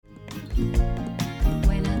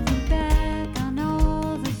When I think back on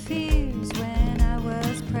all the fears when I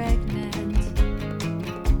was pregnant,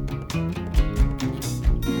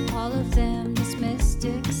 all of them dismissed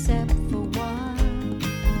except for one.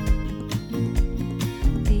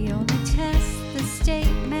 The only test the state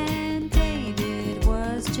mandated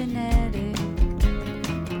was genetic.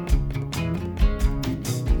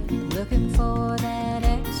 Looking for that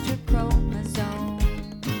extra chromosome.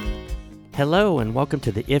 Hello, and welcome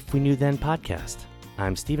to the If We Knew Then podcast.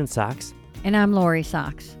 I'm Steven Sachs. And I'm Lori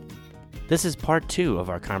Sachs. This is part 2 of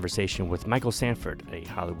our conversation with Michael Sanford, a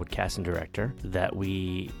Hollywood casting director that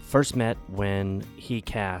we first met when he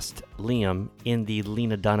cast Liam in the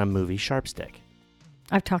Lena Dunham movie Sharpstick.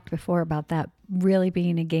 I've talked before about that really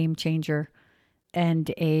being a game changer and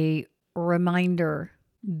a reminder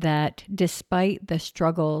that despite the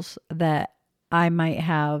struggles that I might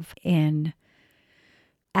have in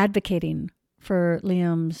advocating for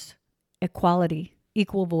Liam's equality,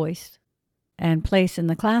 equal voice, and place in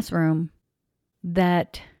the classroom,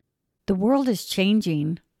 that the world is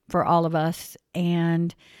changing for all of us,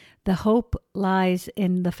 and the hope lies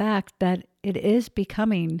in the fact that it is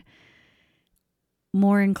becoming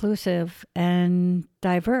more inclusive and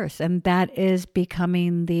diverse, and that is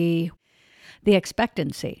becoming the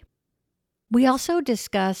expectancy. We also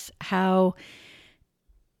discuss how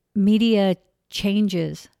media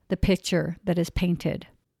changes the picture that is painted.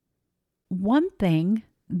 One thing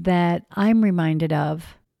that I'm reminded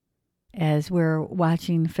of as we're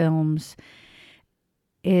watching films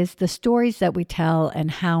is the stories that we tell and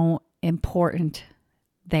how important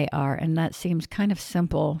they are. And that seems kind of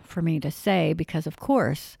simple for me to say because, of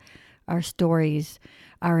course, our stories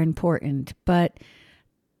are important, but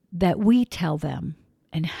that we tell them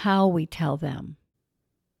and how we tell them.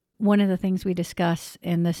 One of the things we discuss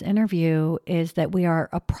in this interview is that we are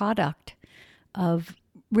a product of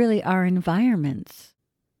really our environments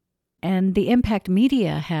and the impact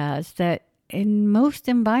media has, that in most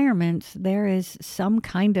environments there is some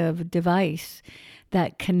kind of device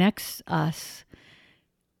that connects us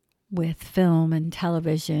with film and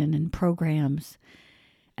television and programs.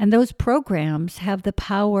 And those programs have the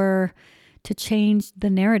power to change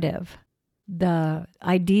the narrative, the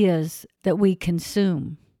ideas that we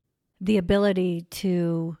consume, the ability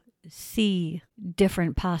to see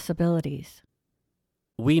different possibilities.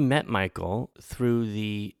 We met Michael through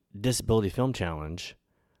the Disability Film Challenge,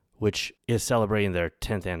 which is celebrating their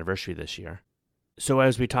 10th anniversary this year. So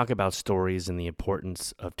as we talk about stories and the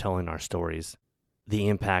importance of telling our stories, the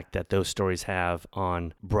impact that those stories have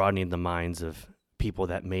on broadening the minds of people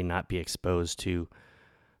that may not be exposed to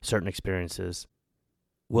certain experiences,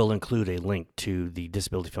 we'll include a link to the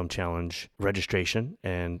Disability Film Challenge registration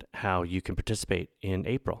and how you can participate in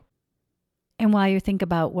April. And while you think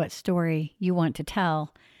about what story you want to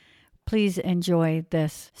tell, please enjoy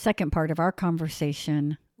this second part of our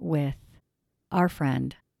conversation with our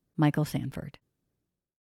friend, Michael Sanford.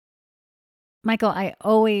 Michael, I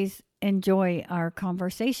always enjoy our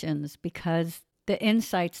conversations because the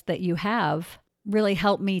insights that you have really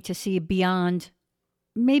help me to see beyond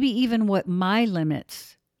maybe even what my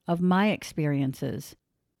limits of my experiences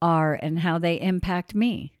are and how they impact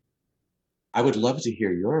me. I would love to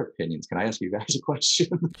hear your opinions. Can I ask you guys a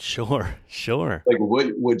question? Sure. Like, what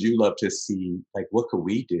would you love to see? Like, what could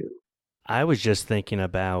we do? I was just thinking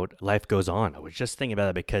about Life Goes On. I was just thinking about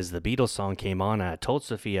it because the Beatles song came on, and I told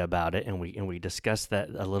Sophia about it, and we discussed that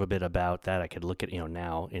a little bit about that. I could look at,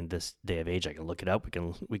 now in this day of age, I can look it up.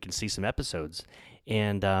 We can see some episodes,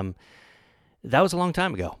 and that was a long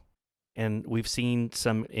time ago. And we've seen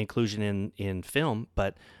some inclusion in film,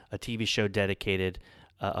 but a TV show dedicated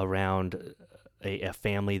around a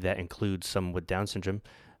family that includes someone with Down syndrome.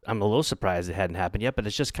 I'm a little surprised it hadn't happened yet, but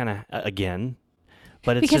it's just kind of, again,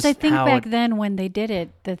 but it's because just I think how back then when they did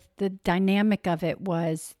it, the dynamic of it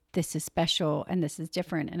was this is special and this is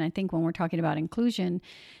different. And I think when we're talking about inclusion,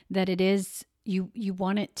 that it is, you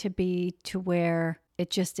want it to be to where it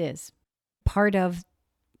just is. Part of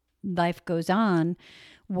Life Goes On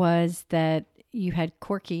was that you had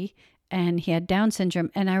Corky and he had Down syndrome.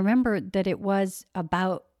 And I remember that it was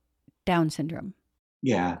about Down syndrome.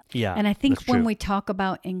 Yeah. And I think when true. we talk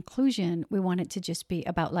about inclusion, we want it to just be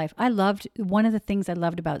about life. One of the things I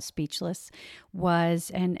loved about Speechless was,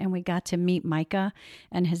 and we got to meet Micah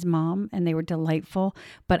and his mom, and they were delightful.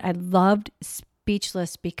 But I loved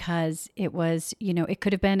Speechless because it was, it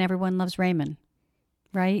could have been Everyone Loves Raymond,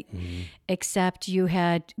 right? Mm-hmm. Except you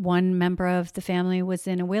had one member of the family was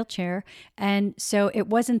in a wheelchair. And so it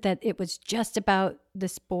wasn't that it was just about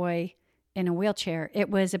this boy in a wheelchair. It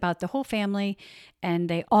was about the whole family, and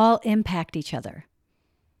they all impact each other.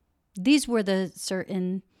 These were the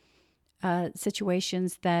certain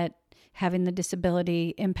situations that having the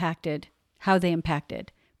disability impacted, how they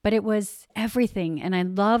impacted. But it was everything. And I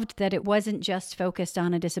loved that it wasn't just focused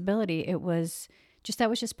on a disability. It was just, that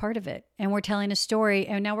was just part of it. And we're telling a story.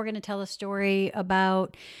 And now we're going to tell a story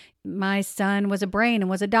about my son was a brain and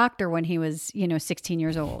was a doctor when he was, 16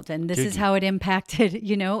 years old. And this is how it impacted,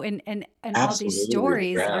 and all these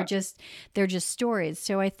stories are they're just stories.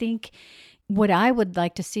 So I think what I would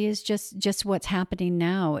like to see is just what's happening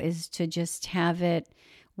now is to just have it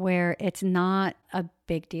where it's not a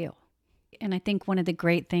big deal. And I think one of the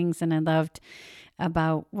great things, and I loved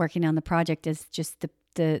about working on the project, is just the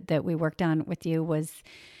that we worked on with you, was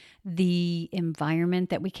the environment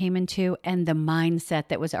that we came into and the mindset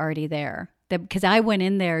that was already there. Because I went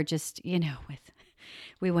in there just,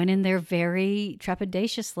 we went in there very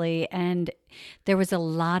trepidatiously, and there was a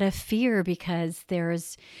lot of fear because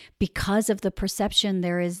of the perception,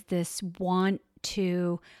 there is this want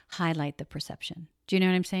to highlight the perception. Do you know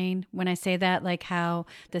what I'm saying? When I say that, like how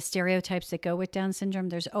the stereotypes that go with Down syndrome,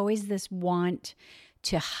 there's always this want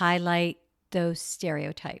to highlight those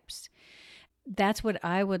stereotypes. That's what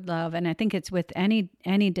I would love. And I think it's with any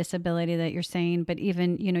disability that you're saying, but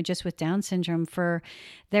even, just with Down syndrome, for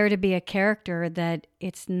there to be a character that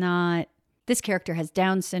it's not, this character has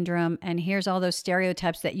Down syndrome and here's all those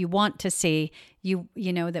stereotypes that you want to see,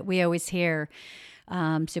 that we always hear.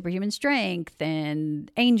 Superhuman strength and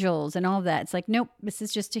angels and all of that. It's like, nope, this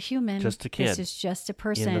is just a human. Just a kid. This is just a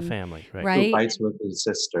person. In the family, right? Right. Who fights with his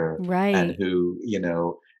sister. Right. And who,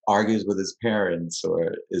 argues with his parents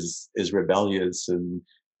or is rebellious and,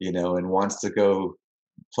 and wants to go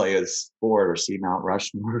play a sport or see Mount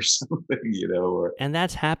Rushmore or something, or. And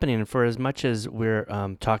that's happening. For as much as we're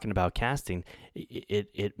talking about casting,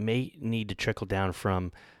 it may need to trickle down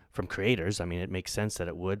from creators. I mean, it makes sense that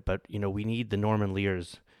it would, but we need the Norman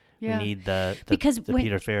Lears, we need the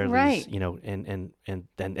Peter Farrellys, right.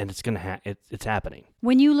 And it's gonna it's happening.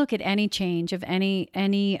 When you look at any change of any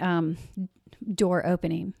door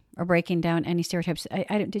opening or breaking down any stereotypes,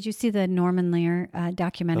 did you see the Norman Lear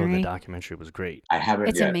documentary? Oh, the documentary was great. I haven't.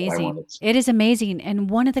 It's yet, amazing. It is amazing, and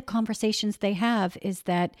one of the conversations they have is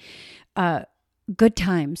that Good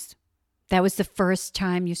Times. That was the first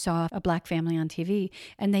time you saw a Black family on TV.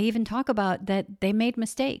 And they even talk about that they made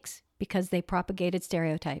mistakes because they propagated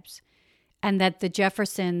stereotypes. And that the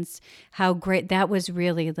Jeffersons, how great, that was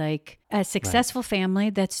really like a successful family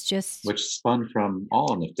that's just... Which spun from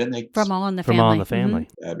All in the, didn't they? From All in the From Family. All in the Family.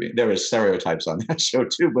 Mm-hmm. I mean, there were stereotypes on that show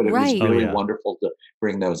too, but it was really wonderful to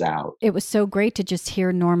bring those out. It was so great to just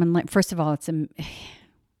hear Norman. First of all,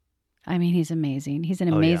 he's amazing. He's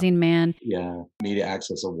an amazing man. Yeah. Media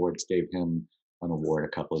Access Awards gave him an award a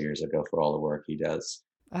couple of years ago for all the work he does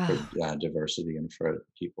for diversity and for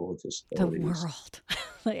people with disabilities. The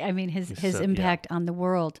world. His impact on the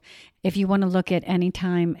world. If you want to look at any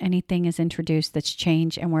time anything is introduced that's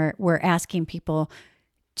changed and we're asking people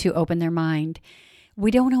to open their mind, we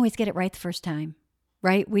don't always get it right the first time.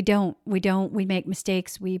 Right? We don't. We make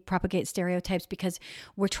mistakes. We propagate stereotypes because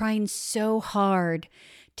we're trying so hard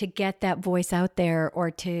to get that voice out there or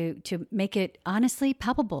to make it honestly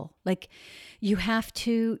palpable. Like people have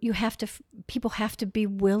to be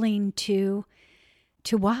willing to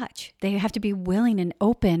watch. They have to be willing and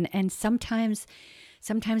open. And sometimes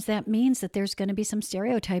that means that there's going to be some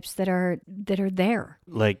stereotypes that are there.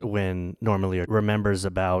 Like when Norman Lear remembers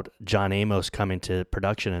about John Amos coming to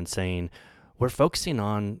production and saying, we're focusing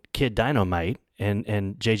on Kid Dynamite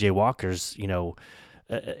and J.J. Walker's,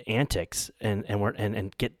 antics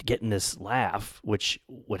and getting this laugh, which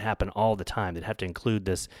would happen all the time. They'd have to include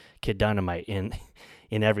this Kid Dynamite in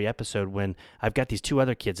every episode when I've got these two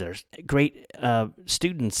other kids that are great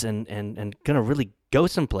students and gonna really go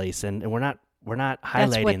someplace, and we're not highlighting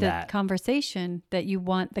That's what that the conversation that you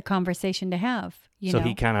want the conversation to have.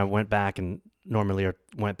 He kind of went back, and Norman Lear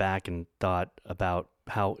went back and thought about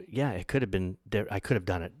how it could have been. I could have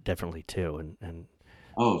done it differently too, and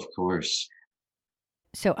oh, of course.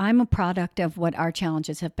 So I'm a product of what our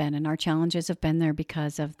challenges have been, and our challenges have been there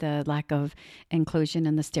because of the lack of inclusion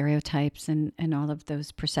and the stereotypes and all of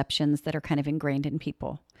those perceptions that are kind of ingrained in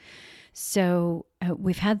people. So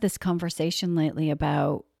we've had this conversation lately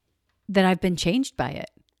about that I've been changed by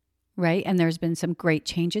it, right? And there's been some great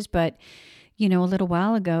changes, but a little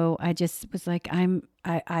while ago, I just was like,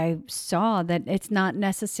 I saw that it's not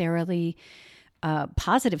necessarily a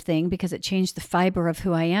positive thing because it changed the fiber of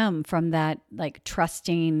who I am from that like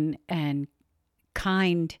trusting and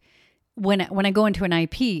kind. When I go into an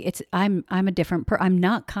IP, I'm a different person. I'm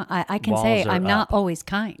not. I can say I'm not always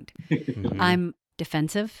kind. Mm-hmm. I'm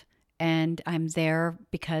defensive, and I'm there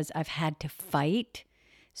because I've had to fight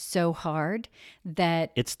so hard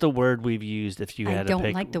that It's the word we've used. If you I had to don't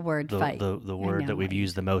pick like the word fight. the I word that know, we've I-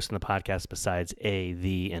 used the most in the podcast besides a,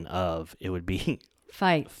 the, and of, it would be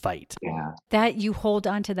fight. fight. Yeah. That you hold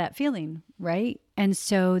on to that feeling, right? And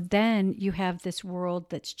so then you have this world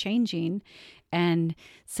that's changing and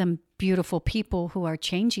some beautiful people who are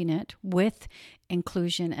changing it with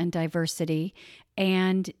inclusion and diversity.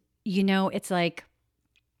 And, it's like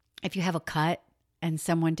if you have a cut and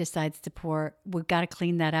someone decides to we've got to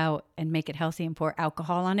clean that out and make it healthy and pour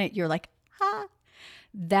alcohol on it, you're like,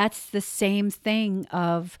 that's the same thing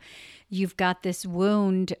of you've got this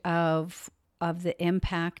wound of the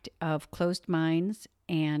impact of closed minds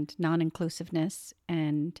and non-inclusiveness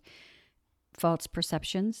and false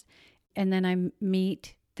perceptions. And then I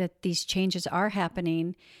meet that these changes are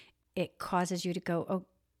happening. It causes you to go, oh,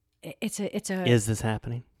 it's a Is this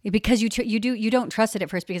happening? because you don't trust it at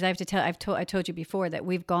first, because I told you before that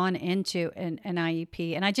we've gone into an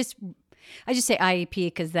IEP, and I just say IEP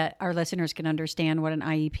because that our listeners can understand what an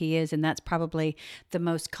IEP is, and that's probably the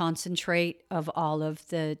most concentrate of all of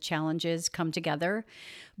the challenges come together.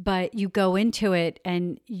 But you go into it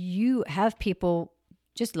and you have people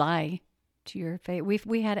just lie to your face.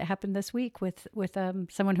 We had it happen this week with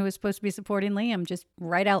someone who was supposed to be supporting Liam, just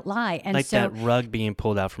right out lie, and Like so that rug being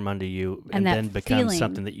pulled out from under you and that then becomes feeling.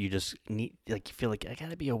 something that you just need, like you feel like I got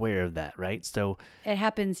to be aware of that, right? So it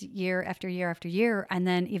happens year after year after year, and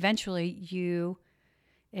then eventually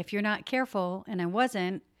if you're not careful, and I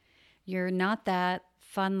wasn't, you're not that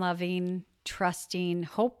fun-loving, trusting,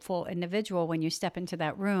 hopeful individual when you step into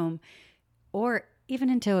that room, or even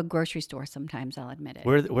into a grocery store. Sometimes I'll admit it.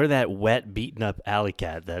 we're that wet, beaten up alley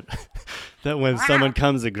cat that that when someone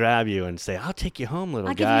comes to grab you and say, "I'll take you home, little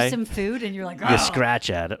I'll guy," give you some food, and you're like, you "Oh." scratch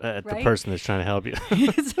at the Right? person that's trying to help you.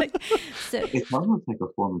 It's like, so It's almost like a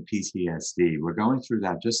form of PTSD. We're going through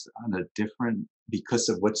that just on a different, because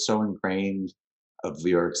of what's so ingrained of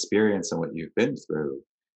your experience and what you've been through.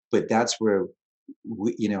 But that's where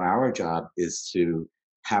our job is to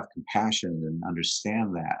have compassion and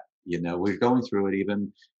understand that. We're going through it,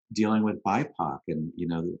 even dealing with BIPOC and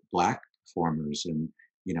Black performers and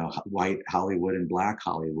white Hollywood and Black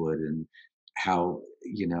Hollywood, and how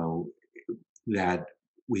that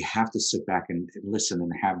we have to sit back and listen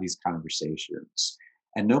and have these conversations.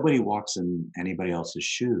 And nobody walks in anybody else's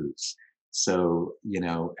shoes. So,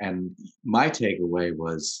 and my takeaway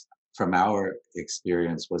was from our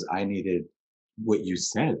experience was I needed what you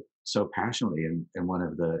said so passionately in one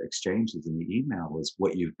of the exchanges in the email was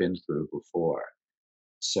what you've been through before.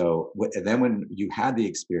 So and then when you had the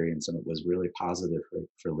experience and it was really positive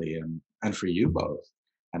for Liam and for you both,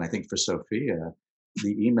 and I think for Sophia,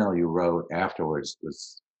 the email you wrote afterwards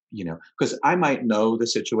was, because I might know the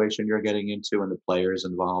situation you're getting into and the players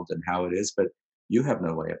involved and how it is, but you have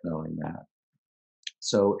no way of knowing that.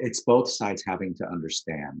 So it's both sides having to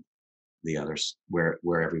understand the others, where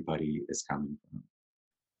everybody is coming from.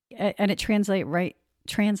 and it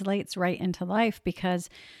translates right into life, because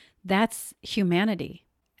that's humanity.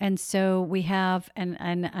 And so we have, and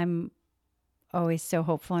I'm always so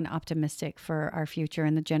hopeful and optimistic for our future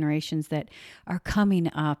and the generations that are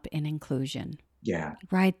coming up in inclusion. Yeah.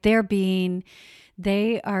 Right? They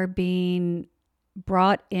are being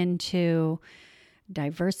brought into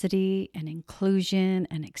diversity and inclusion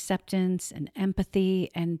and acceptance and empathy,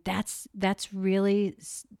 and that's really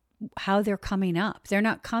how they're coming up. They're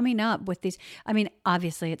not coming up with these. I mean,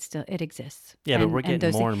 obviously, it exists. Yeah, but we're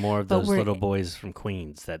getting more things, and more of but those we're- little boys from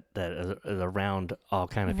Queens that are around all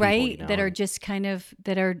kind of right, people, that are just kind of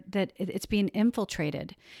it's being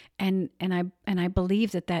infiltrated, and I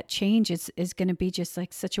believe that change is going to be just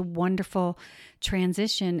like such a wonderful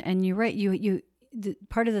transition. And you're right,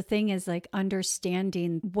 part of the thing is like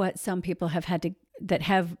understanding what some people have that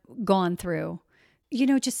have gone through,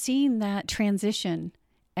 just seeing that transition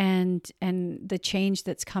and the change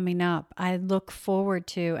that's coming up. I look forward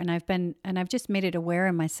to, and I've just made it aware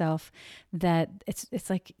of myself that it's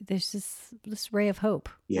like there's this ray of hope.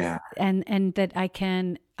 Yeah. And that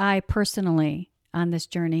I personally on this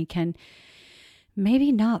journey can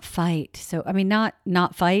maybe not fight. So, I mean, not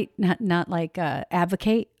fight, not like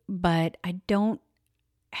advocate, but I don't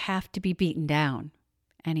have to be beaten down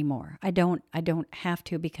anymore. I don't have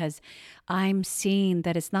to, because I'm seeing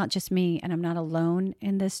that it's not just me, and I'm not alone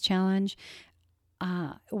in this challenge.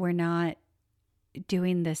 We're not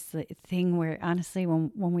doing this thing where, honestly,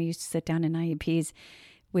 when we used to sit down in IEPs,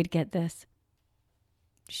 we'd get this.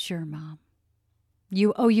 Sure, Mom.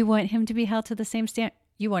 You want him to be held to the same standard.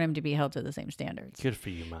 You want him to be held to the same standards. Good for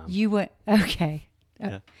you, Mom. Okay.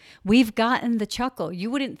 Yeah. We've gotten the chuckle. You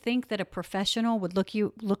wouldn't think that a professional would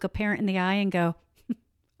look a parent in the eye and go,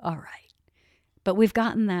 all right. But we've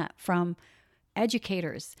gotten that from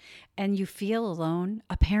educators, and you feel alone.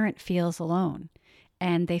 A parent feels alone,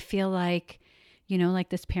 and they feel like, like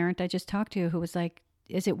this parent I just talked to who was like,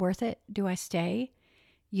 is it worth it? Do I stay?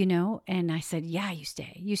 And I said, yeah, you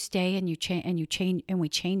stay and you change and we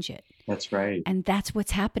change it. That's right. And that's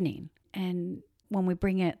what's happening. And when we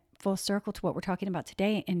bring it full circle to what we're talking about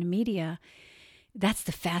today in the media, that's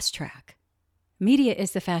the fast track. Media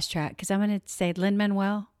is the fast track. Because I'm going to say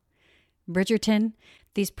Lin-Manuel, Bridgerton,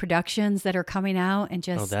 these productions that are coming out and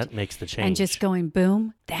just... Oh, that makes the change. And just going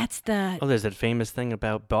boom. That's the... Oh, there's that famous thing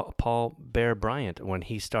about Paul Bear Bryant when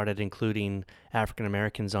he started including African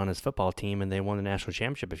Americans on his football team and they won the national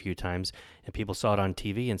championship a few times. And people saw it on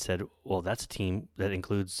TV and said, well, that's a team that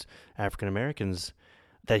includes African Americans.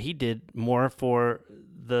 That he did more for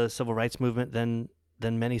the civil rights movement than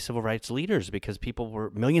many civil rights leaders, because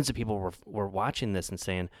millions of people were watching this and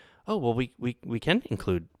saying, oh, well, we can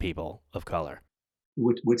include people of color.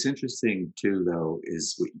 What's interesting too, though,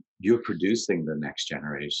 is you're producing the next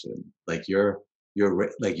generation. Like you're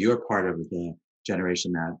part of the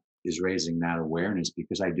generation that is raising that awareness,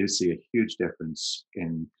 because I do see a huge difference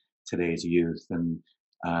in today's youth, and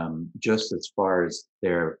just as far as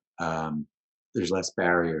there's less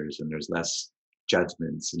barriers and there's less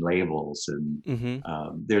judgments and labels, and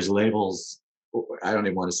there's labels. I don't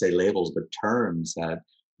even want to say labels, but terms that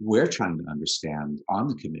we're trying to understand on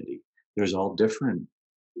the committee. There's all different,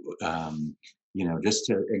 just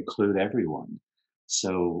to include everyone.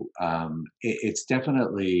 So it's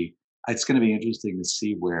definitely, it's going to be interesting to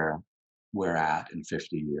see where we're at in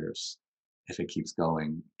 50 years, if it keeps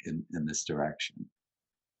going in this direction.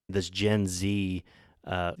 This Gen Z,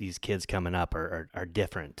 these kids coming up are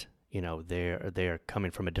different. They're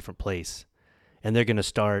coming from a different place. And they're going to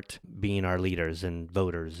start being our leaders and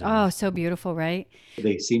voters. Oh, so beautiful, right?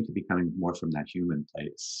 They seem to be coming more from that human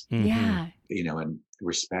place. Mm-hmm. Yeah. And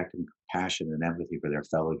respect and compassion and empathy for their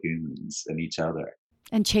fellow humans and each other.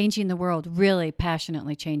 And changing the world, really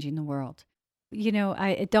passionately changing the world.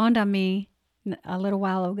 It dawned on me a little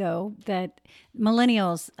while ago that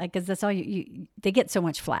millennials, because that's all they get so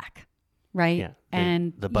much flack, right? Yeah.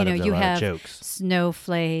 And the butt of you have jokes.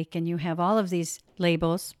 Snowflake, and you have all of these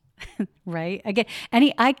labels. Right. Again,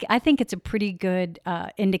 I think it's a pretty good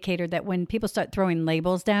indicator that when people start throwing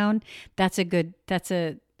labels down, that's a good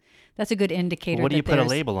indicator. Well, what do you put a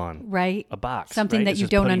label on? Right. A box. Something right? that It's you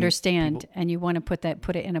just don't putting understand, people... and you want to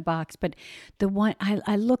put it in a box. But the one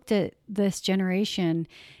I looked at this generation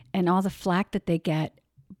and all the flack that they get,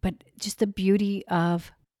 but just the beauty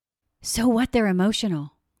of, so what? They're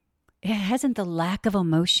emotional. It hasn't the lack of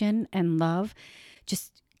emotion and love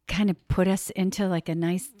just kind of put us into like a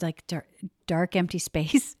nice, like dark empty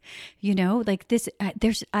space, like this.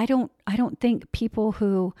 I don't think people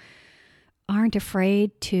who aren't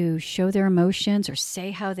afraid to show their emotions or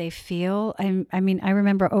say how they feel. I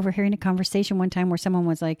remember overhearing a conversation one time where someone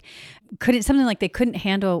was like, they couldn't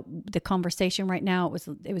handle the conversation right now.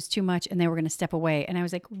 It was too much, and they were going to step away. And I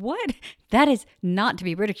was like, what? That is not to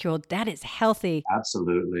be ridiculed. That is healthy.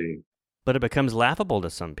 Absolutely. But it becomes laughable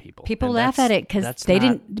to some people. People laugh at it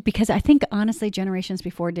because I think honestly generations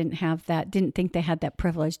before didn't think they had that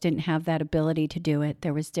privilege, didn't have that ability to do it.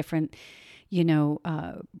 There was different,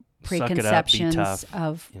 preconceptions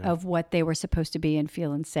of what they were supposed to be and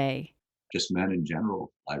feel and say. Just men in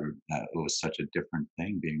general. It was such a different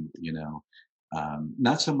thing being,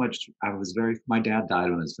 not so much. My dad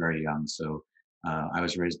died when I was very young. So I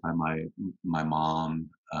was raised by my mom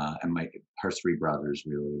and her three brothers,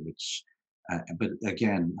 really, which, but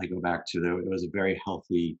again, I go back to it was a very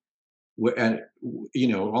healthy, and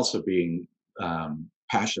also being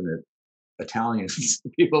passionate Italians,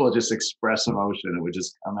 people will just express emotion; it would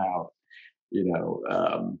just come out,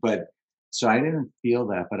 But so I didn't feel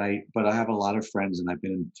that, but I have a lot of friends, and I've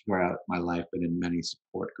been throughout my life, been in many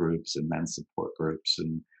support groups and men's support groups,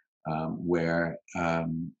 and where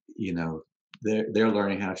they're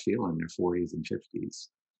learning how to feel in their 40s and 50s.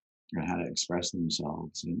 How to express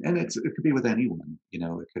themselves, and it could be with anyone.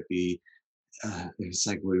 It could be. It's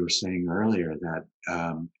like we were saying earlier that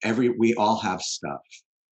we all have stuff,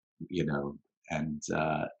 and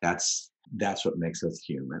that's what makes us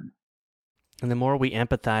human. And the more we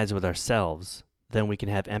empathize with ourselves, then we can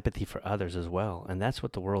have empathy for others as well, and that's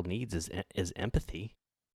what the world needs is empathy.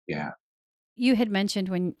 Yeah. You had mentioned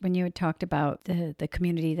when you had talked about the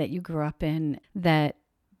community that you grew up in that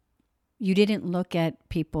you didn't look at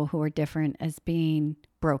people who are different as being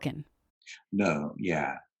broken. No,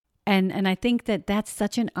 yeah. And I think that that's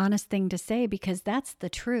such an honest thing to say, because that's the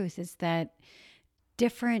truth, is that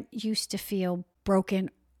different used to feel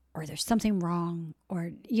broken or there's something wrong,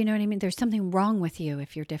 or you know what I mean? There's something wrong with you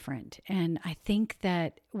if you're different. And I think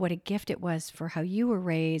that what a gift it was for how you were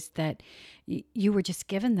raised, that you were just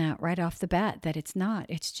given that right off the bat, that it's not,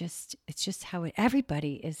 it's just how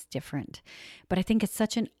everybody is different. But I think it's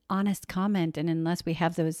such an honest comment. And unless we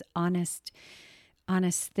have those honest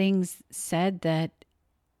things said, that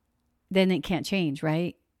then it can't change,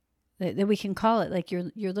 right? That we can call it, like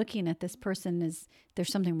you're looking at this person as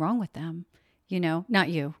there's something wrong with them, not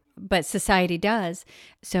you, but society does.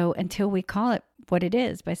 So until we call it what it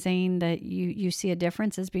is, by saying that you see a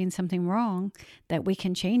difference as being something wrong, that we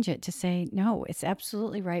can change it to say, no, it's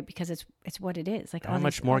absolutely right, because it's what it is. Like, how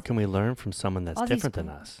much more can we learn from someone that's different than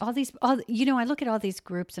us? I look at all these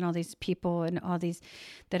groups and all these people and all these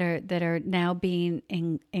that are now being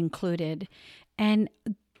included, and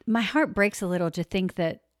my heart breaks a little to think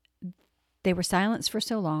that they were silenced for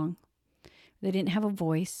so long. They didn't have a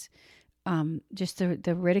voice. Just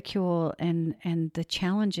the ridicule and the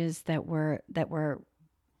challenges that were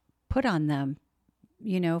put on them,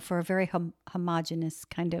 for a very homogenous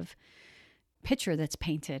kind of picture that's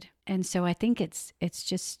painted. And so I think it's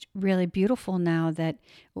just really beautiful now, that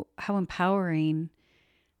how empowering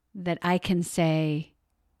that I can say,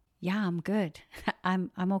 yeah, I'm good.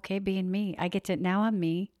 I'm okay being me. I get to, now I'm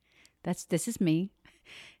me. This is me.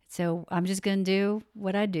 So I'm just going to do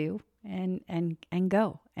what I do and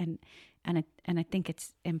go. And I think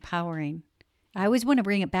it's empowering. I always want to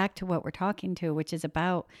bring it back to what we're talking to, which is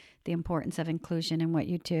about the importance of inclusion and what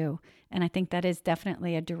you do. And I think that is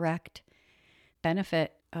definitely a direct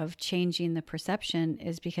benefit of changing the perception,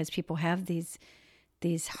 is because people have these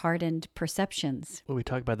hardened perceptions. Well, we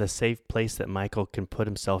talk about the safe place that Michael can put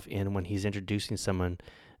himself in when he's introducing someone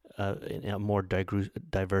in a more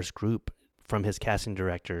diverse group from his casting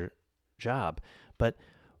director job. But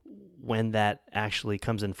when that actually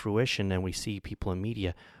comes in fruition and we see people in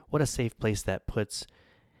media, what a safe place that puts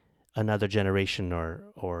another generation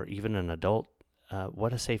or even an adult.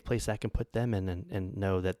 What a safe place that can put them in, and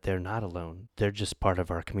know that they're not alone. They're just part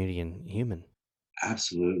of our community and human.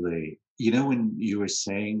 Absolutely. When you were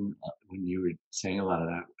saying a lot of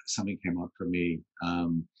that, something came up for me.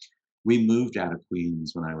 We moved out of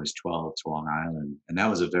Queens when I was 12 to Long Island, and that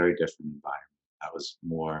was a very different environment. That was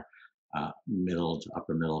more middle to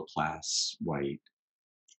upper middle class white.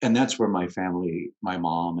 And that's where my family, my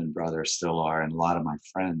mom and brother still are, and a lot of my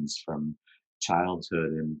friends from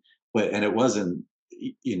childhood. And it wasn't,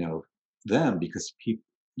 them, because people,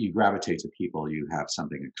 you gravitate to people you have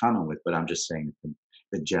something in common with. But I'm just saying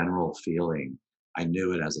the general feeling, I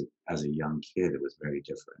knew it as a young kid, it was very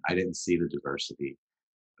different. I didn't see the diversity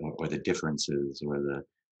or the differences or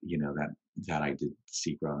that I did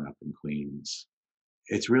see growing up in Queens.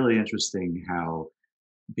 It's really interesting how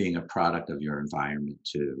being a product of your environment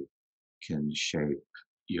too can shape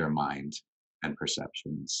your mind and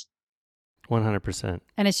perceptions. 100%.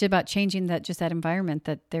 And it's just about changing that environment,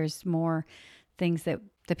 that there's more things that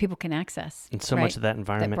people can access. And so much of that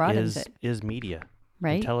environment is media,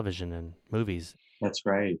 right? And television and movies. That's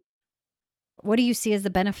right. What do you see as the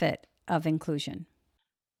benefit of inclusion?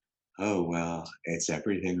 Oh, well, it's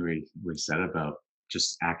everything we said about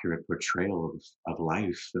just accurate portrayal of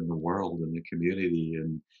life and the world and the community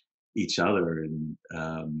and each other,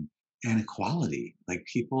 and equality. Like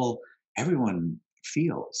everyone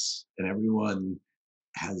feels, and everyone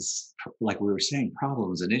has, like we were saying,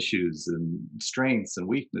 problems and issues and strengths and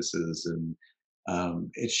weaknesses.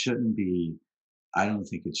 And it shouldn't be, I don't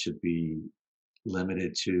think it should be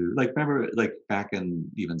limited to, like, remember, like back in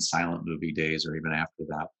even silent movie days or even after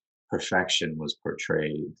that, perfection was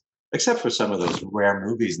portrayed, except for some of those rare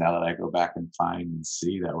movies now that I go back and find and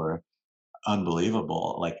see that were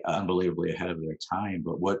unbelievable, like unbelievably ahead of their time.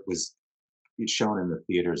 But what was shown in the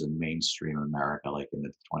theaters in mainstream America, like in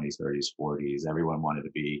the 20s, 30s, 40s, everyone wanted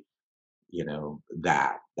to be,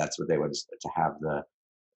 that's what they wanted to have,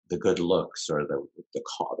 the good looks or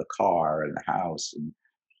the car and the house. And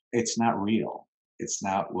it's not real. It's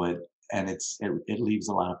not what, and it leaves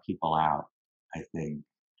a lot of people out, I think.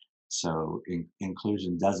 So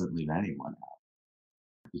inclusion doesn't leave anyone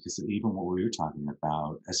out, because even what we were talking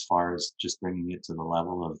about, as far as just bringing it to the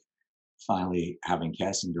level of finally having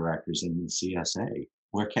casting directors in the CSA,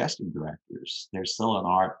 we're casting directors. There's still an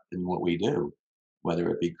art in what we do, whether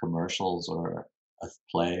it be commercials or a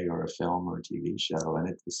play or a film or a TV show. And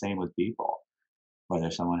it's the same with people,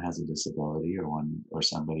 whether someone has a disability or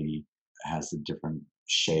somebody has a different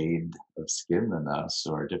shade of skin than us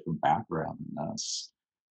or a different background than us.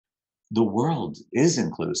 The world is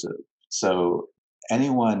inclusive. So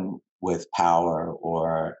anyone with power,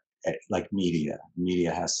 or like media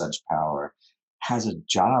has such power, has a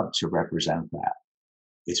job to represent that.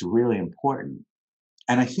 It's really important.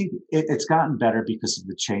 And I think it's gotten better because of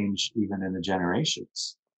the change even in the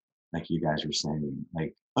generations, like you guys were saying.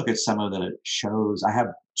 Like, look at some of the shows. I have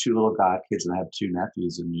two little godkids and I have two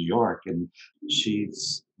nephews in New York, and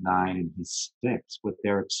she's 9 and he's 6. What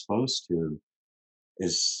they're exposed to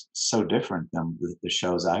is so different than the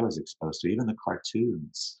shows I was exposed to, even the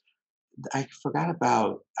cartoons. I forgot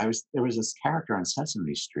about there was this character on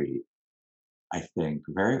Sesame Street, I think,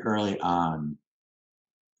 very early on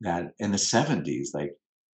that in the 70s, like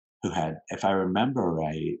who had, if I remember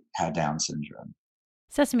right, had Down syndrome.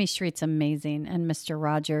 Sesame Street's amazing, and Mr.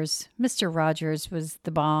 Rogers. Mr. Rogers was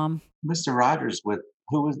the bomb. Mr. Rogers with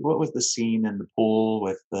what was the scene in the pool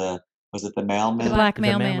with was it the The mailman black The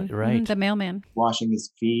mailman. right. The mailman. washing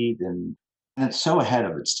his feet and it's so ahead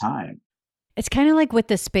of its time. It's kind of like with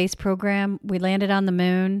the space program. We landed on the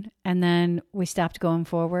moon and then we stopped going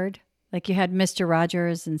forward. Like you had Mr.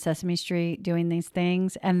 Rogers and Sesame Street doing these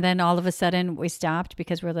things. And then all of a sudden we stopped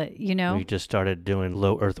because we're like, We just started doing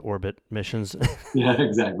low Earth orbit missions. Yeah,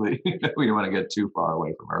 exactly. We don't want to get too far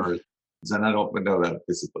away from Earth. And I don't know that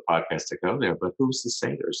this is the podcast to go there, but who's to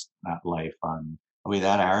say there's not life on? Are we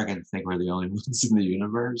that arrogant to think we're the only ones in the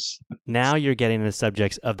universe? Now you're getting the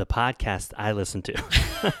subjects of the podcast I listen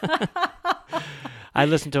to. I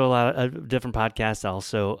listen to a lot of different podcasts,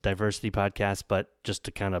 also diversity podcasts, but just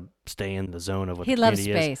to kind of stay in the zone of what He the loves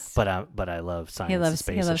community space. is. But I love science, he loves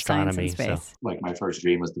space, science astronomy. and space. Like my first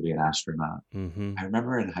dream was to be an astronaut. So, I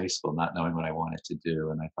remember in high school not knowing what I wanted to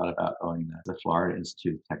do, and I thought about going to the Florida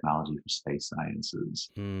Institute of Technology for Space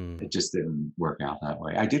Sciences. It just didn't work out that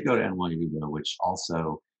way. I did go to NYU though, which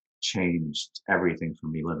also changed everything for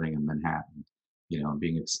me living in Manhattan.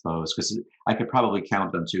 Being exposed, because I could probably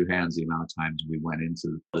count on two hands the amount of times we went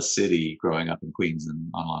into the city growing up in Queens and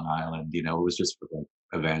on Long Island. It was just for like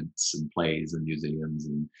events and plays and museums,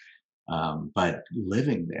 but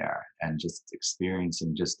living there and just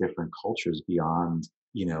experiencing just different cultures beyond,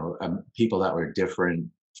 people that were different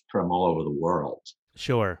from all over the world.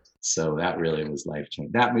 sure. So that really was life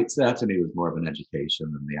changing. That to me was more of an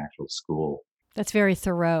education than the actual school. That's very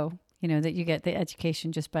thorough, that you get the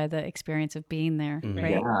education just by the experience of being there, Mhm.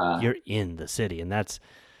 right? Yeah. You're in the city, and that's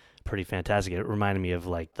pretty fantastic. It reminded me of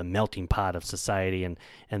like the melting pot of society, and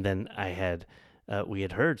then we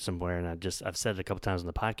had heard somewhere, and I've said it a couple times on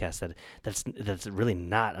the podcast that that's really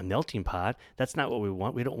not a melting pot. That's not what we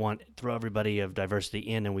want. We don't want to throw everybody of diversity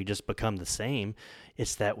in and we just become the same.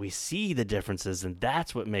 It's that we see the differences, and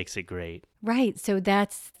that's what makes it great. Right. So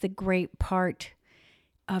that's the great part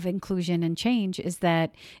of inclusion and change, is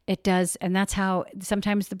that it does, and that's how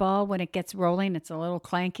sometimes the ball, when it gets rolling, it's a little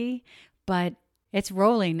clanky, but it's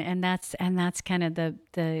rolling, and that's kind of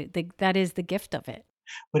that is the gift of it.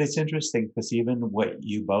 But it's interesting because even what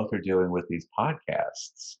you both are doing with these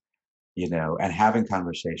podcasts, and having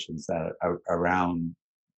conversations that are around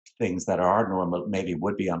things that are normal, maybe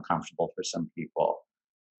would be uncomfortable for some people,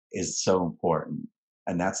 is so important.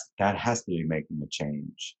 And that has to be making a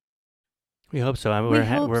change. We hope so. I mean, We we're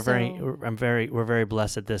hope we're very so. we're very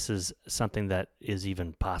blessed that this is something that is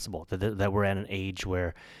even possible. That we're at an age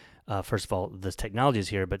where, first of all, this technology is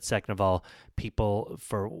here, but second of all, people,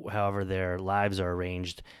 for however their lives are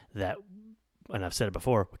arranged, that, and I've said it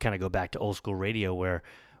before, we kind of go back to old school radio where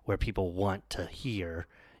people want to hear,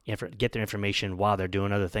 get their information while they're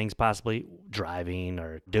doing other things, possibly driving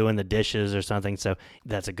or doing the dishes or something. So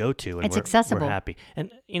that's a go-to, and It's we're accessible. happy.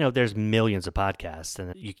 And there's millions of podcasts,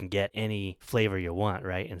 and you can get any flavor you want,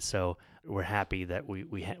 right? And so we're happy that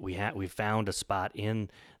we found a spot in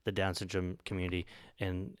the Down syndrome community,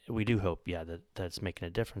 and we do hope, that's making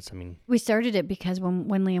a difference. I mean, We started it because when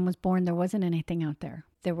Liam was born, there wasn't anything out there.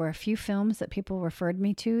 There were a few films that people referred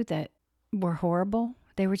me to that were horrible.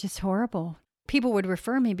 They were just horrible. People would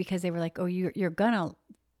refer me because they were like, "Oh,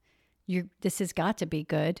 this has got to be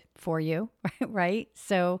good for you," right?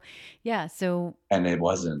 So, yeah. So And it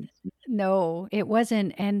wasn't. no, it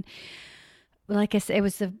wasn't. And like I said,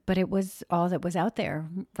 it was all that was out there,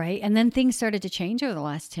 right? And then things started to change over the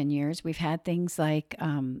last 10 years. We've had things like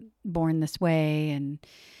Born This Way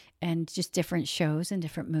and just different shows and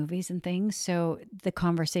different movies and things. So the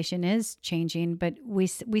conversation is changing, but we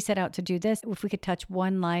set out to do this. If we could touch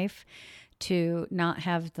one life to not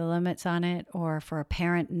have the limits on it, or for a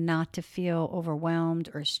parent not to feel overwhelmed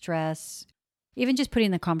or stressed, even just putting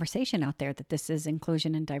the conversation out there that this is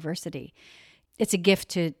inclusion and diversity. It's a gift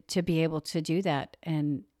to be able to do that.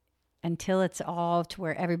 And until it's all to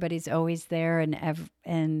where everybody's always there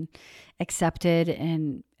and accepted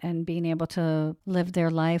and being able to live their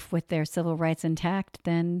life with their civil rights intact,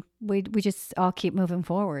 then we just all keep moving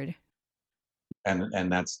forward.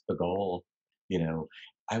 And that's the goal.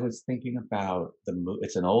 I was thinking about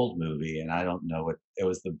it's an old movie, and I don't know what it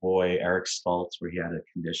was. The boy Eric Stoltz, where he had a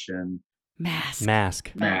condition. Mask.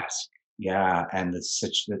 Mask. Mask. Yeah, and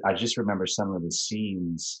I just remember some of the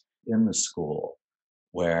scenes in the school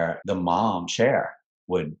where the mom, Cher,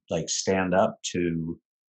 would, like, stand up to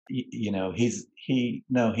he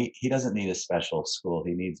doesn't need a special school,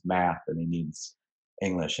 he needs math, and he needs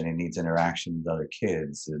English, and he needs interaction with other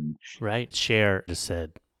kids, and Right. Cher just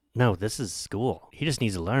said, no, this is school. He just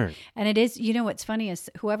needs to learn. And it is, you know, what's funny is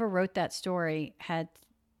whoever wrote that story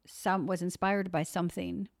was inspired by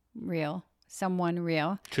something real, someone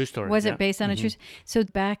real. True story. Was yeah. it based on a Mhm. true? So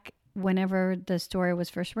back whenever the story was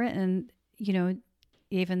first written, you know,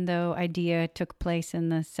 even though idea took place in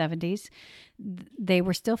the 70s, they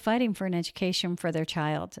were still fighting for an education for their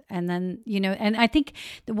child. And then, you know, and I think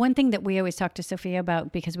the one thing that we always talk to Sophia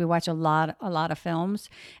about, because we watch a lot of films,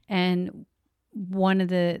 and one of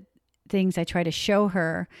the things I try to show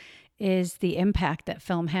her is the impact that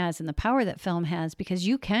film has and the power that film has, because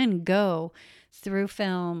you can go through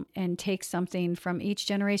film and take something from each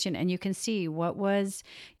generation and you can see what was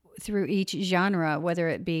through each genre, whether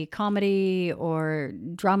it be comedy or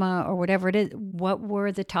drama or whatever it is, what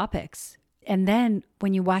were the topics? And then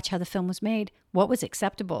when you watch how the film was made, what was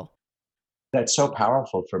acceptable? that's so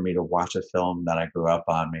powerful for me to watch a film that I grew up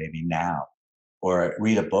on maybe now, or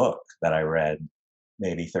read a book that I read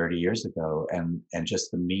maybe 30 years ago, and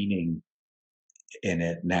just the meaning in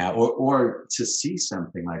it now, or to see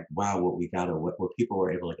something like, wow, what people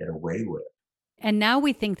were able to get away with. And now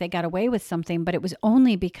we think they got away with something, but it was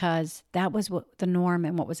only because that was what the norm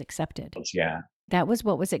and what was accepted. Yeah, That was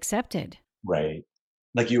what was accepted. right.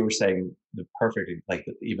 Like you were saying, the perfect, like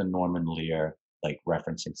even Norman Lear, like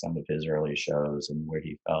referencing some of his early shows and where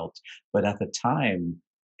he felt. But at the time,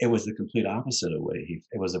 it was the complete opposite of it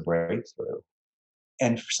was a breakthrough.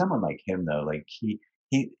 And for someone like him, though, like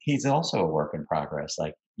he's also a work in progress,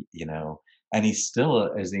 like, and he's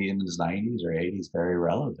still, is he in his 90s or 80s, very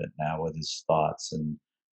relevant now with his thoughts and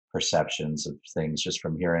perceptions of things just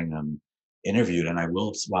from hearing him interviewed. And I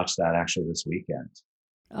will watch that actually this weekend.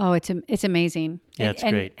 Oh, it's amazing. Yeah, And- it's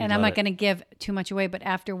and, great. And You'd I'm love not it. going to give too much away, but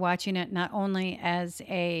after watching it, not only as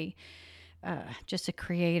just a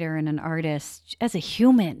creator and an artist, as a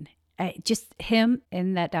human, just him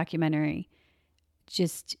in that documentary,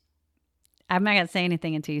 just I'm not going to say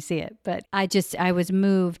anything until you see it, but I was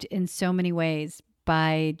moved in so many ways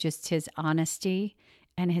by just his honesty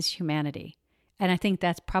and his humanity. And I think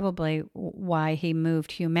that's probably why he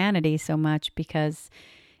moved humanity so much, because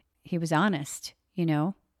he was honest, you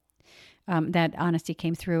know. That honesty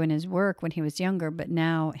came through in his work when he was younger, but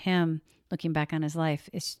now him looking back on his life,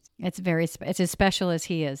 it's as special as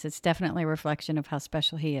he is. It's definitely a reflection of how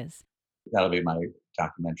special he is. That'll be my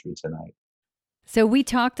documentary tonight. So we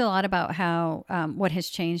talked a lot about how what has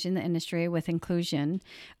changed in the industry with inclusion,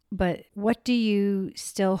 but what do you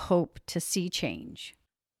still hope to see change?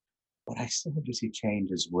 What I still hope to see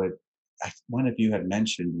change is what one of you had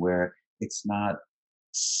mentioned, where it's not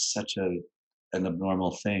such an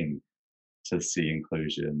abnormal thing to see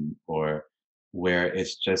inclusion, or where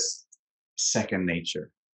it's just second nature.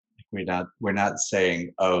 Like we're not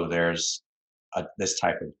saying, oh, there's this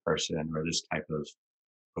type of person or this type of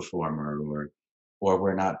performer, or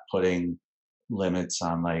we're not putting limits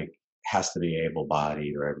on, like, has to be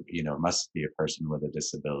able-bodied, or must be a person with a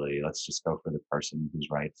disability. Let's just go for the person who's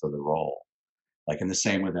right for the role. Like, and the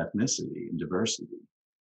same with ethnicity and diversity.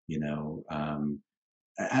 You know, and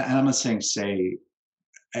I'm not saying say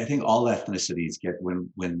I think all ethnicities get, when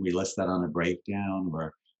we list that on a breakdown,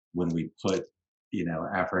 or when we put,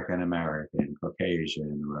 African American,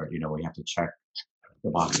 Caucasian, or we have to check the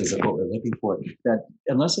boxes of what we're looking for. That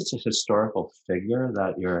unless it's a historical figure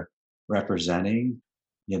that you're representing,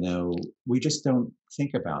 we just don't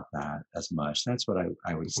think about that as much. That's what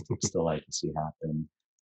I would still like to see happen.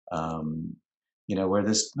 Um, where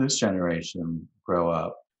this generation grow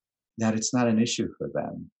up, that it's not an issue for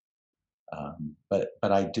them. But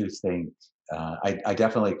I do think I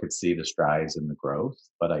definitely could see the strides in the growth,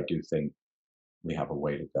 but I do think we have a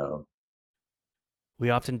way to go. We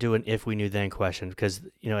often do an if we knew then question because,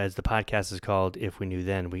 as the podcast is called If We Knew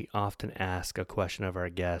Then, we often ask a question of our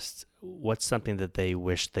guests, what's something that they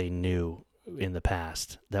wish they knew in the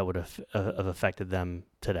past that would have affected them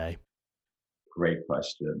today? Great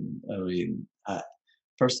question. I mean,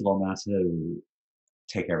 first of all, not to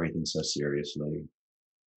take everything so seriously,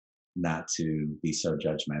 not to be so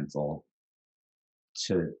judgmental,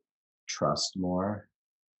 to trust more.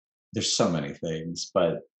 There's so many things,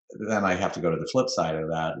 but then I have to go to the flip side of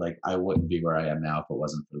that. Like, I wouldn't be where I am now if it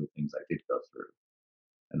wasn't for the things I did go through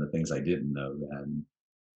and the things I didn't know then.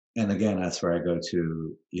 and again, that's where I go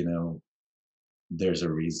to, there's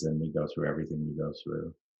a reason we go through everything we go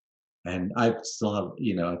through. And I still have,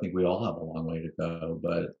 I think we all have a long way to go,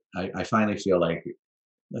 but I finally feel like,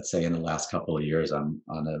 let's say in the last couple of years, I'm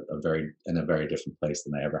on in a very different place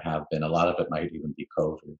than I ever have been. A lot of it might even be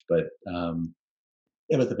COVID, but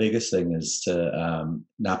yeah, but the biggest thing is to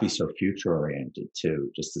not be so future oriented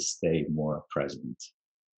too, just to stay more present.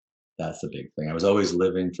 That's the big thing. I was always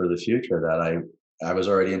living for the future that I was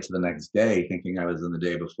already into the next day, thinking I was in the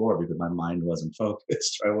day before because my mind wasn't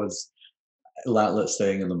focused. I was a lot less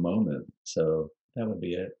staying in the moment. So that would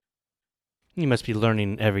be it. You must be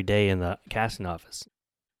learning every day in the casting office.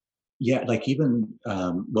 Yeah, like even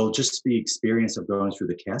well, just the experience of going through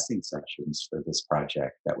the casting sessions for this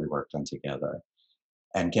project that we worked on together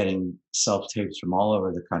and getting self tapes from all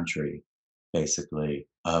over the country, basically,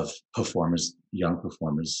 of performers, young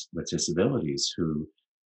performers with disabilities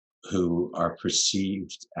who are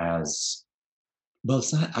perceived as, well,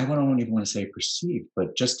 it's not, I don't even want to say perceived,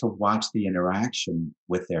 but just to watch the interaction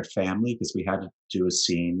with their family, because we had to do a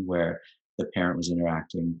scene where the parent was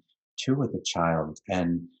interacting too with the child,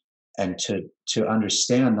 and to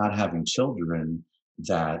understand, not having children,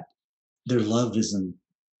 that their love isn't,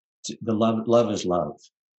 the love is love.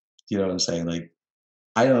 You know what I'm saying? Like,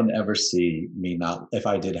 I don't ever see me not, if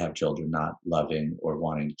I did have children, not loving or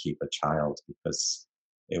wanting to keep a child because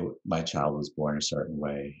my child was born a certain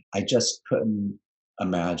way. I just couldn't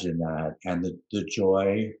imagine that. And the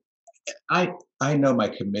joy, I, I know my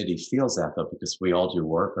committee feels that though, because we all do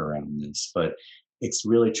work around this, but it's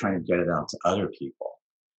really trying to get it out to other people.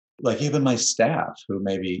 Like even my staff who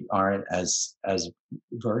maybe aren't as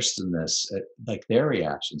versed in this, like their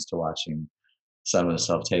reactions to watching some of the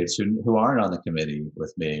self tapes who aren't on the committee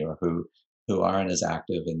with me, or who aren't as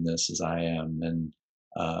active in this as I am, and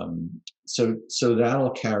so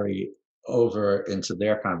that'll carry over into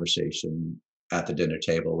their conversation at the dinner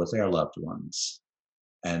table with their loved ones,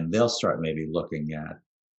 and they'll start maybe looking at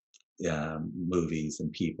movies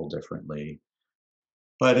and people differently.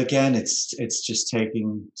 But again, it's just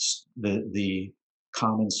taking the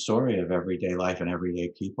common story of everyday life and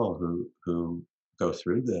everyday people who go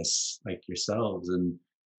through this, like yourselves,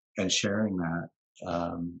 and sharing that,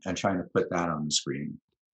 and trying to put that on the screen,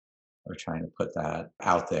 or trying to put that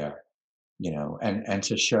out there, and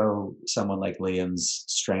to show someone like Liam's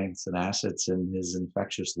strengths and assets and his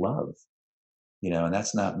infectious love, and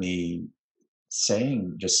that's not me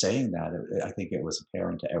saying that. I think it was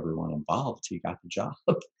apparent to everyone involved. He got the job.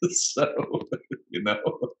 So, you know,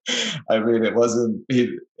 I mean, it wasn't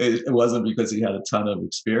because he had a ton of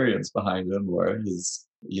experience behind him, or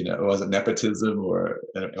it wasn't nepotism or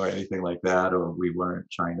anything like that, or we weren't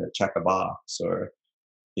trying to check a box, or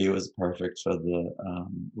he was perfect for the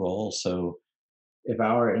role. So if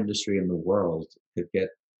our industry in the world could get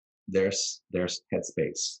their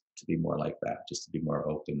headspace to be more like that, just to be more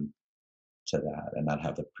open to that and not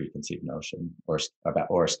have the preconceived notion or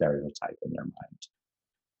a stereotype in their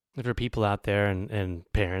mind. For people out there and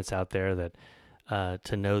parents out there that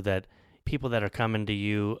to know that people that are coming to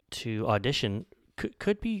you to audition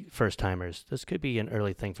could be first timers. This could be an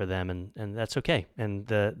early thing for them, and that's okay. And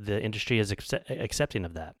the industry is accepting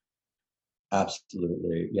of that.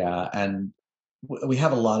 Absolutely, yeah. And we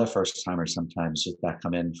have a lot of first timers sometimes just that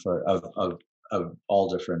come in of all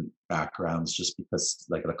different backgrounds, just because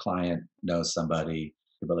like the client knows somebody,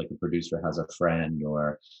 but like the producer has a friend,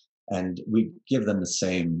 and we give them the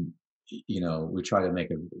same. We try to make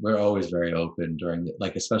it. We're always very open during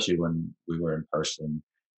like, especially when we were in person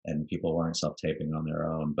and people weren't self-taping on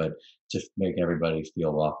their own, but to make everybody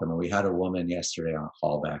feel welcome. And we had a woman yesterday on a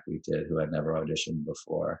callback we did who had never auditioned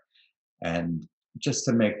before, and just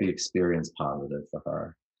to make the experience positive for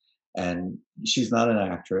her. And she's not an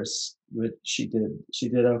actress, but she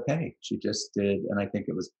did okay. She just did, and I think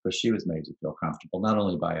it was because she was made to feel comfortable, not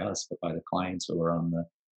only by us but by the clients who were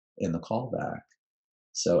in the callback.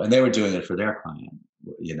 So, and they were doing it for their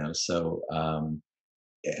client, So,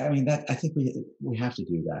 I mean, that I think we have to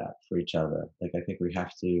do that for each other. Like, I think we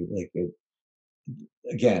have to, like,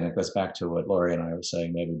 again, it goes back to what Laurie and I were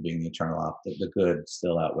saying, maybe being the eternal opposite. The good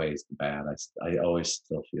still outweighs the bad. I always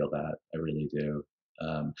still feel that. I really do.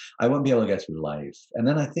 I wouldn't be able to get through life. And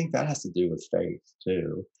then I think that has to do with faith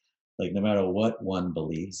too. Like, no matter what one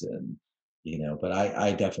believes in, but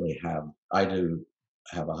I definitely I do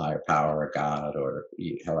have a higher power, a God, or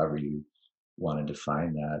however you want to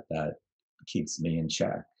define that keeps me in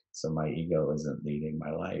check. So my ego isn't leading my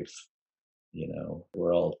life.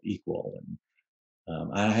 We're all equal,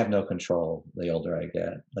 and I have no control the older I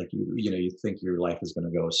get. Like you think your life is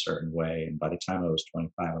going to go a certain way, and by the time I was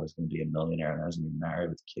 25, I was going to be a millionaire, and I was going to be married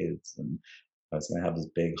with kids, and I was going to have this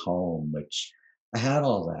big home, which I had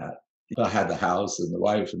all that. I had the house and the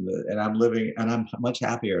wife and I'm much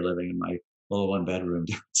happier living in my little one bedroom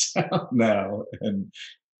downtown now. And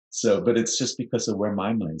so, but it's just because of where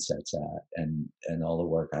my mindset's at and all the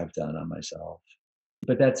work I've done on myself.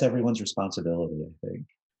 But that's everyone's responsibility, I think.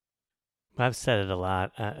 I've said it a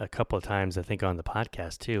lot, a couple of times, I think on the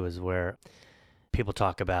podcast too, is where people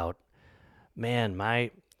talk about, man,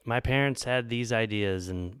 my parents had these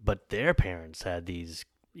ideas, but their parents had these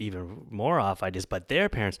even more off ideas, but their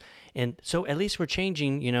parents. And so at least we're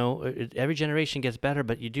changing, every generation gets better,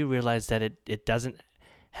 but you do realize that it doesn't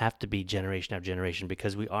have to be generation after generation,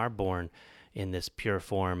 because we are born in this pure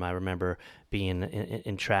form. I remember being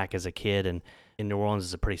in track as a kid, and in New Orleans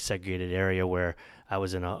is a pretty segregated area where I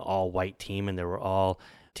was in an all-white team, and there were all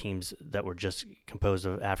teams that were just composed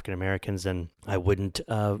of African Americans, and I wouldn't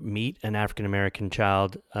meet an African American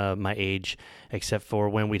child my age except for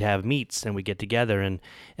when we'd have meets and we'd get together,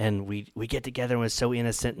 and we get together and it was so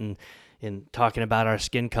innocent, and in talking about our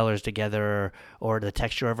skin colors together or the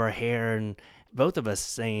texture of our hair, and both of us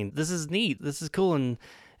saying, this is neat, this is cool, and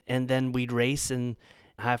then we'd race and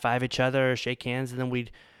high five each other, shake hands, and then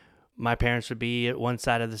my parents would be at one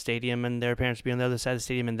side of the stadium and their parents would be on the other side of the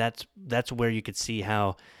stadium, and that's where you could see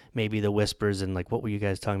how maybe the whispers and like, what were you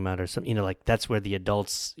guys talking about, or something, like that's where the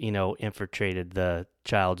adults, infiltrated the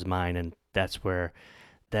child's mind, and that's where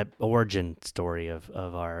that origin story of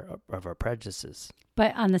our prejudices.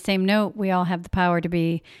 But on the same note, we all have the power to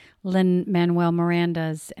be Lin-Manuel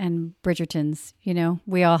Mirandas and Bridgertons.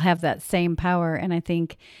 We all have that same power, and I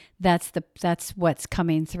think that's what's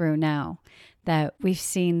coming through now. That we've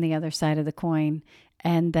seen the other side of the coin,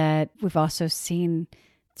 and that we've also seen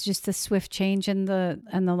just the swift change and the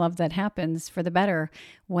love that happens for the better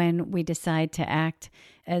when we decide to act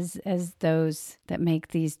as those that make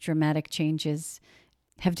these dramatic changes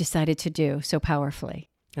have decided to do so powerfully.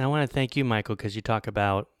 And I want to thank you, Michael, because you talk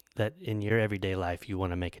about that in your everyday life, you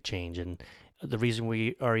want to make a change. And the reason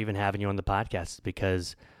we are even having you on the podcast is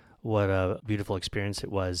because what a beautiful experience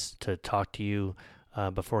it was to talk to you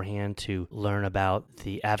beforehand, to learn about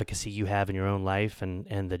the advocacy you have in your own life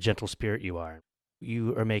and the gentle spirit you are.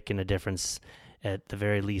 You are making a difference, at the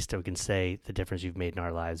very least, we can say the difference you've made in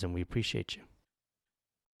our lives, and we appreciate you.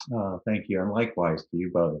 Oh, thank you. And likewise to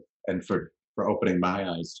you both. And for opening my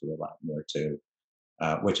eyes to a lot more too,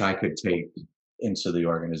 which I could take into the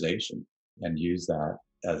organization and use that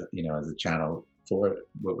as a channel for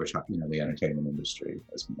what we're talking, the entertainment industry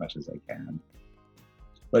as much as I can.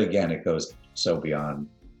 But again, it goes so beyond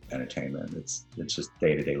entertainment. It's just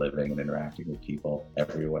day-to-day living and interacting with people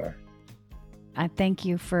everywhere. I thank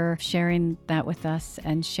you for sharing that with us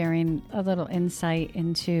and sharing a little insight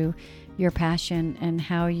into your passion and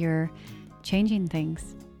how you're changing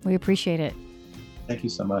things. We appreciate it. Thank you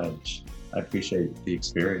so much. I appreciate the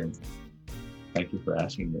experience. Thank you for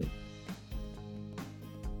asking me.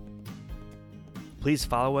 Please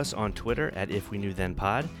follow us on Twitter at If We Knew Then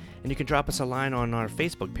Pod, and you can drop us a line on our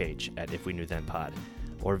Facebook page at If We Knew Then Pod,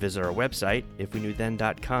 or visit our website,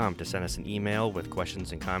 ifweknewthen.com, to send us an email with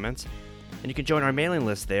questions and comments. And you can join our mailing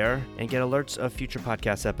list there and get alerts of future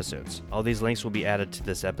podcast episodes. All these links will be added to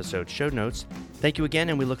this episode's show notes. Thank you again,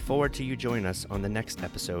 and we look forward to you joining us on the next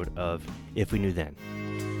episode of If We Knew Then.